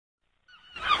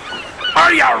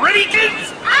Are ya ready,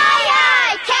 kids? Aye,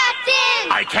 aye,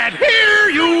 Captain! I can't hear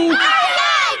you! Aye,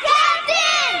 aye,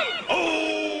 Captain!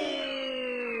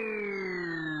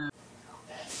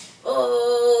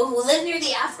 Oh! Who live near the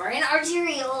afferent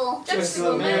arterial,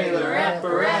 Juxtaglomerular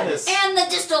Apparatus. and the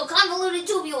distal convoluted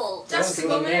tubule.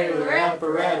 Juxtaglomerular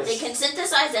Apparatus. They can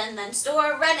synthesize and then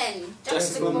store renin,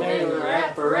 Juxtaglomerular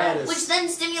Apparatus. which then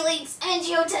stimulates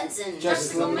angiotensin.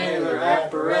 Juxtaglomerular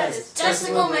Apparatus.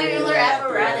 Juxtaglomerular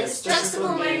apparatus,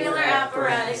 juxtaglomerular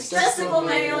apparatus,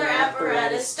 juxtaglomerular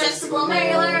apparatus,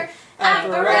 juxtaglomerular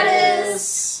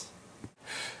apparatus.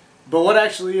 But what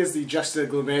actually is the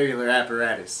juxtaglomerular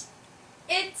apparatus?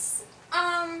 It's,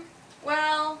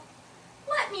 well,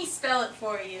 let me spell it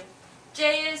for you.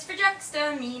 J is for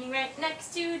juxta, meaning right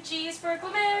next to. G is for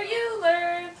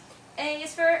glomerular. A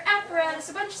is for apparatus,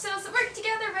 a bunch of cells that work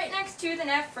together right next to the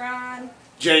nephron.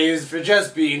 J is for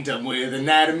just being done with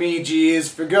anatomy. G is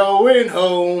for going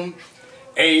home.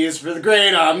 A is for the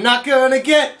grade I'm not gonna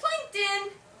get.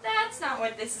 Plankton! That's not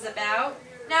what this is about.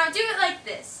 Now do it like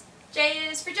this. J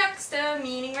is for juxta,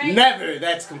 meaning right... Never!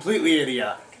 That's completely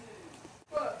idiotic.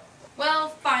 Well,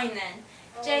 fine then.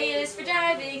 J is for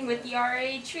diving with the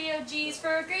RA trio. G is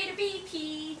for greater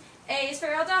BP. A is for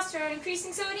aldosterone,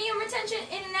 increasing sodium retention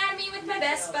in anatomy with my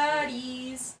best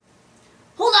buddies.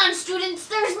 Hold on, students,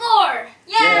 there's more!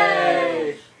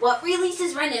 Yay! What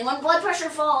releases renin when blood pressure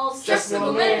falls?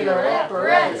 Juxtaglomerular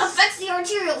Apparatus. Affects the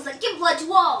arterioles that give blood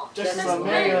to all.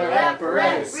 Juxtaglomerular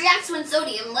Apparatus. Reacts when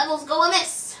sodium levels go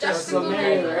amiss.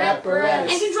 Juxtaglomerular And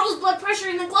Apparatus. controls blood pressure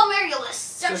in the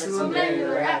glomerulus.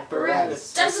 Juxtaglomerular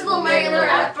Apparatus. Juxtaglomerular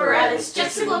apparatus,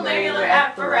 juxtaglomerular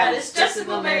apparatus,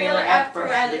 juxtaglomerular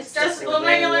apparatus,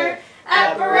 juxtaglomerular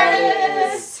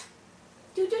apparatus.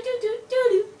 Do do do do do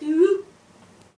do do.